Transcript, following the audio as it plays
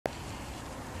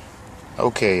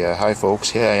Okay, hi folks,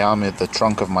 here I am in the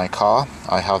trunk of my car.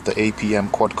 I have the APM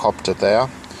quadcopter there.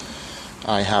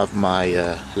 I have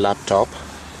my laptop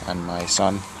and my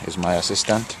son is my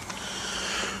assistant.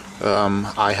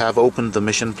 I have opened the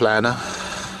mission planner.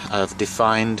 I've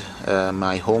defined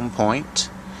my home point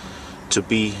to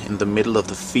be in the middle of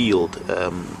the field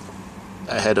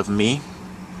ahead of me,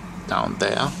 down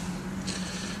there.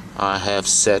 I have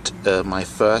set my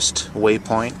first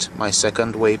waypoint, my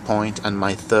second waypoint, and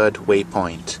my third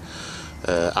waypoint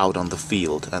out on the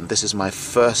field, and this is my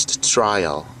first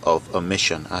trial of a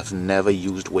mission. I've never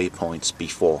used waypoints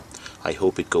before. I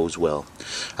hope it goes well.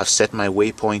 I've set my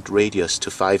waypoint radius to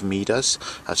 5 meters,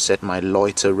 I've set my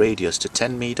loiter radius to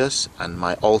 10 meters, and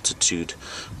my altitude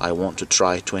I want to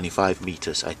try 25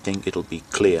 meters. I think it'll be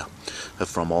clear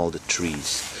from all the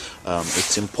trees.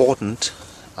 It's important,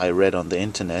 I read on the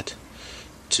internet,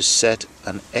 to set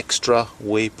an extra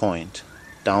waypoint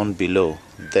down below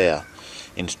there,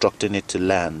 instructing it to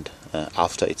land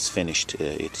after it's finished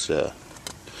its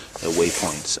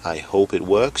waypoints. I hope it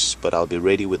works, but I'll be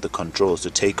ready with the controls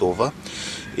to take over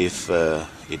if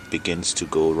it begins to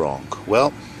go wrong.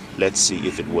 Well, let's see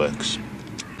if it works.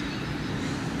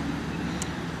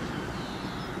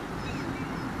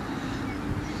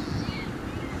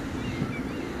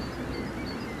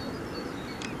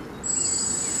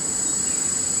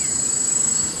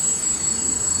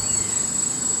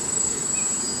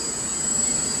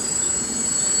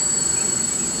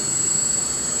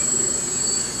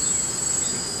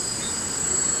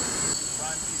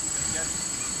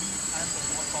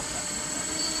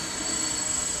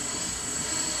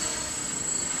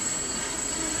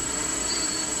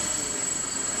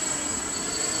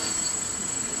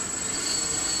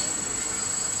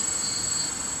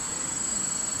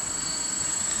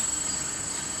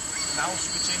 Now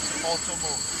switching to auto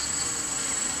mode.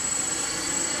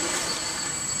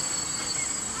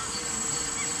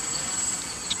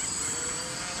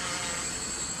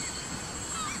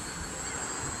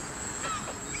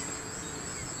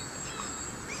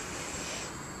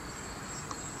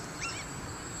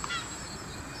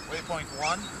 Waypoint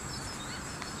 1.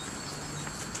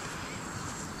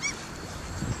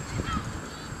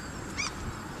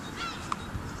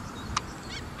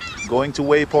 Going to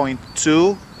waypoint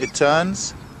 2, it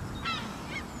turns.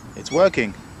 It's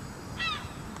working.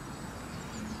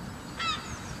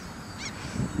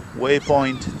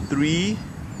 Waypoint 3,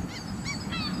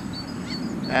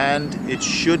 and it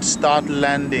should start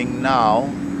landing now.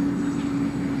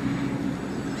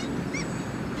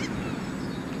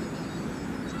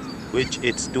 Which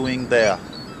it's doing there.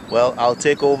 Well, I'll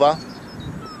take over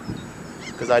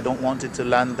because I don't want it to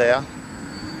land there.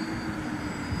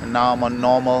 And now I'm on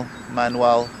normal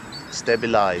manual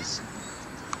stabilize.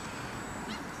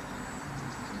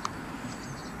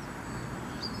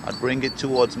 I'd bring it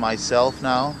towards myself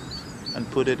now and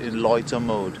put it in loiter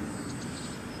mode,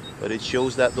 but it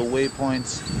shows that the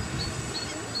waypoints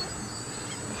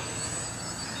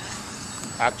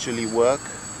actually work.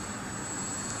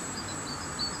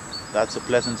 That's a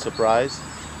pleasant surprise.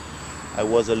 I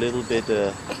was a little bit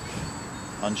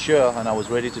unsure, and I was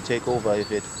ready to take over if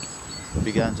it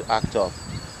began to act up,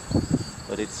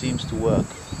 but it seems to work.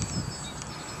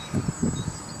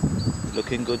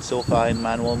 Looking good so far in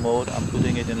manual mode. I'm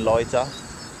putting it in loiter.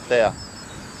 There.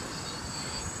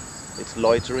 It's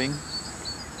loitering.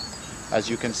 As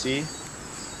you can see,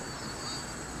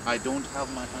 I don't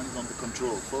have my hands on the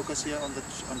control. Focus here on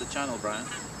the channel, Brian.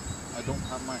 I don't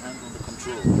have my hands on the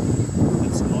control.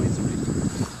 It's loitering.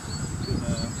 You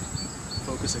can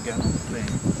focus again on the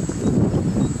plane.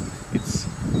 It's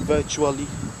virtually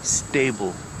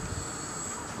stable.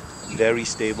 Very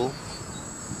stable.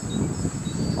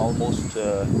 Almost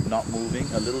not moving.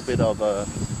 A little bit of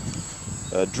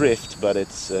a drift, but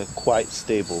it's quite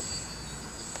stable.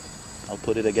 I'll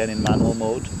put it again in manual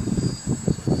mode.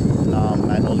 Now I'm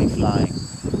manually flying.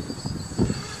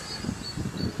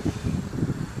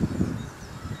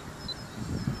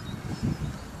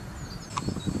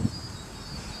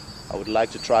 I would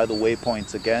like to try the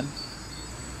waypoints again.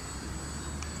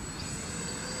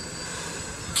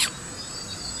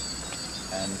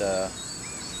 And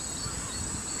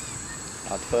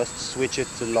I'll first switch it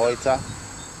to loiter.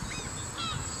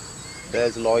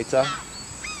 There's loiter.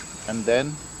 And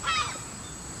then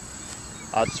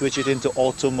I'll switch it into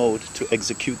auto mode to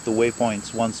execute the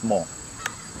waypoints once more.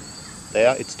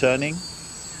 There, it's turning.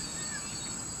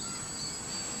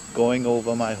 Going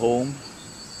over my home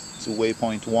to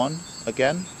waypoint 1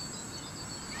 again.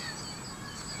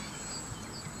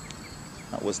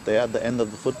 That was there at the end of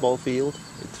the football field.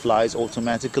 It flies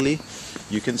automatically.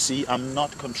 You can see I'm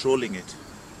not controlling it.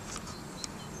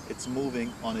 it's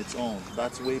moving on its own.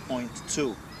 That's waypoint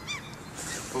 2.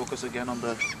 Focus again on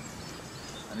the,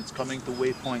 and it's coming to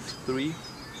waypoint 3.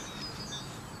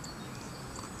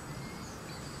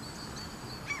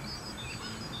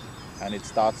 And it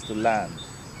starts to land.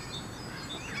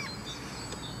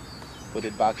 Put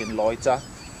it back in loiter,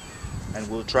 and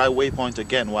we'll try waypoint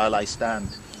again while I stand.